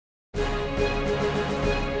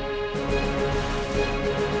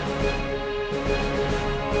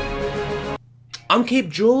I'm Cape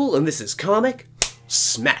Joel, and this is Comic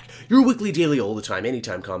Smack, your weekly, daily, all the time,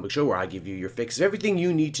 anytime comic book show where I give you your fix of everything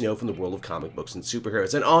you need to know from the world of comic books and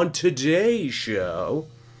superheroes. And on today's show,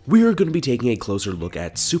 we are going to be taking a closer look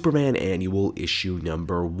at Superman Annual Issue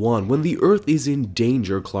number 1. When the Earth is in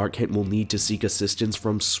danger, Clark Kent will need to seek assistance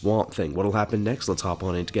from Swamp Thing. What'll happen next? Let's hop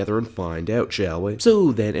on in together and find out, shall we?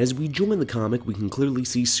 So then, as we join the comic, we can clearly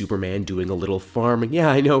see Superman doing a little farming. Yeah,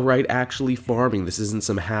 I know, right? Actually farming. This isn't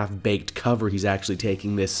some half-baked cover. He's actually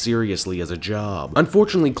taking this seriously as a job.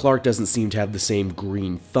 Unfortunately, Clark doesn't seem to have the same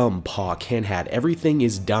green thumb Pa Kent had. Everything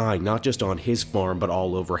is dying, not just on his farm, but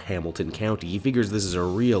all over Hamilton County. He figures this is a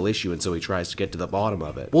real issue, and so he tries to get to the bottom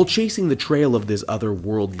of it. While chasing the trail of this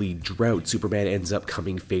otherworldly drought, Superman ends up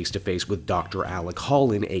coming face to face with Dr. Alec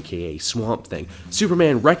Holland, aka Swamp Thing.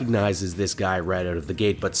 Superman recognizes this guy right out of the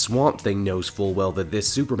gate, but Swamp Thing knows full well that this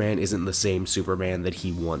Superman isn't the same Superman that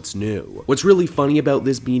he once knew. What's really funny about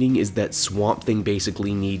this meeting is that Swamp Thing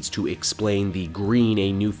basically needs to explain the Green,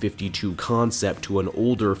 a new 52 concept, to an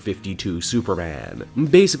older 52 Superman.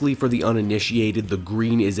 Basically, for the uninitiated, the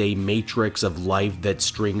Green is a matrix of life that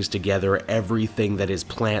strings together everything that is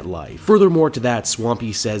plant life. Furthermore to that,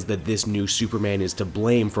 Swampy says that this new Superman is to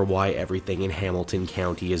blame for why everything in Hamilton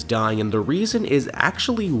County is dying, and the reason is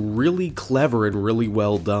actually really clever and really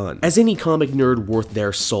well done. As any comic nerd worth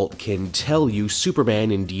their salt can tell you,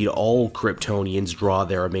 Superman, indeed all Kryptonians, draw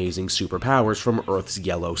their amazing superpowers from Earth's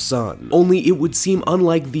yellow sun. Only it would seem,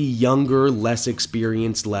 unlike the younger, less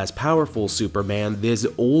experienced, less powerful Superman, this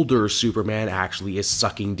older Superman actually is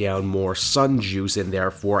sucking down more sun juice and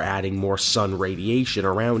therefore adding more sun radiation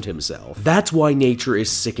around himself. That's why nature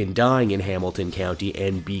is sick and dying in Hamilton County,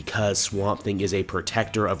 and because Swamp Thing is a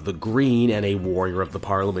protector of the Green and a warrior of the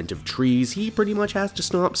Parliament of Trees, he pretty much has to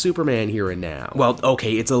stomp Superman here and now. Well,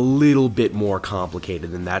 okay, it's a little bit more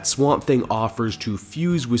complicated than that. Swamp Thing offers to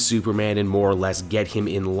fuse with Superman and more or less get him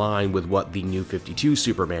in line with what the new 52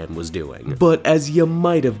 Superman was doing. But as you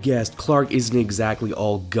might have guessed, Clark isn't exactly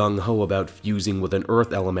all gung-ho about fusing with an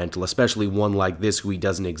Earth elemental, especially one like this who he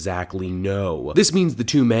doesn't exactly know. This means the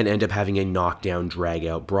two men end up having a knockdown,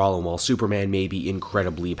 drag-out brawl, and while Superman may be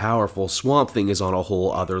incredibly powerful, Swamp Thing is on a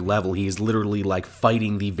whole other level. He is literally like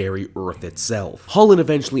fighting the very Earth itself. Holland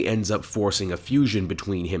eventually ends up forcing a fusion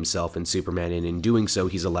between himself and Superman, and in doing so,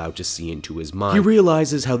 he's allowed to see into his mind. He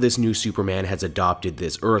realizes how this new Superman has adopted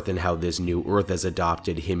this Earth and how this new Earth has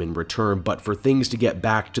adopted him in return, but for things to get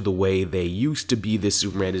back to the way they used to be, this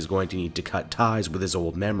Superman is going to need to cut ties with his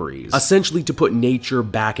old memories. Essentially, to put nature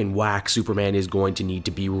back in whack, Superman is going to need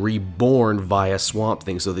to be reborn via Swamp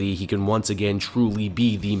Thing so that he can once again truly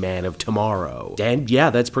be the man of tomorrow. And yeah,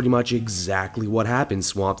 that's pretty much exactly what happens.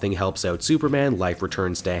 Swamp Thing helps out Superman, life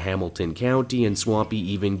returns to Hamilton County, and Swampy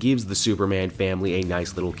even gives the Superman family a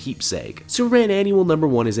nice little keepsake. Superman Annual number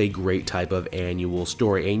 1 is a great type of annual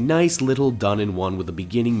story, a nice little done-in-one with a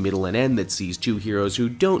beginning, middle, and end that sees two heroes who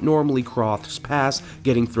don't normally cross paths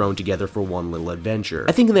getting thrown together for one little adventure.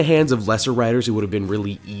 I think in the hands of lesser writers, it would have been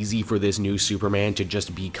really easy for this new Superman to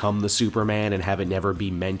just become the Superman and have it never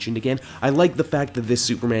be mentioned again. I like the fact that this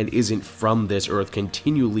Superman isn't from this Earth,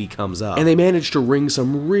 continually comes up, and they managed to wring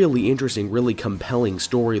some really interesting, really compelling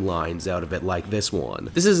storylines out of it like this one.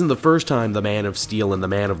 This isn't the first time the Man of Steel and the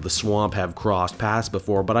Man of the Swamp have crossed paths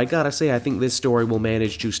before, but I gotta say, I think this story will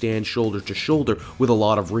manage to stand shoulder to shoulder with a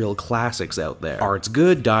lot of real classics out there. Art's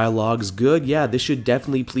good, dialogue's good, yeah, this should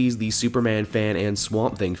definitely please the Superman fan and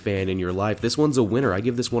Swamp Thing fan in your life. This one's a winner. I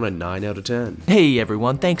give this one a 9 out of 10. Hey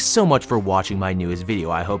everyone, thanks so much for watching my newest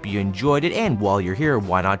video. I hope you enjoyed it, and while you're here,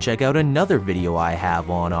 why not check out another video I have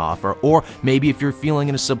on offer, or maybe if you're feeling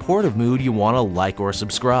in a supportive mood, you want to like or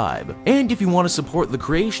subscribe. And if you want to support the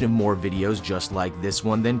creation of more videos just like this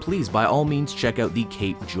one, then please by all means check out the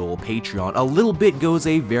Cape Joel Patreon. A little bit goes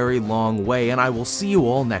a very long way, and I will see you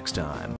all next time.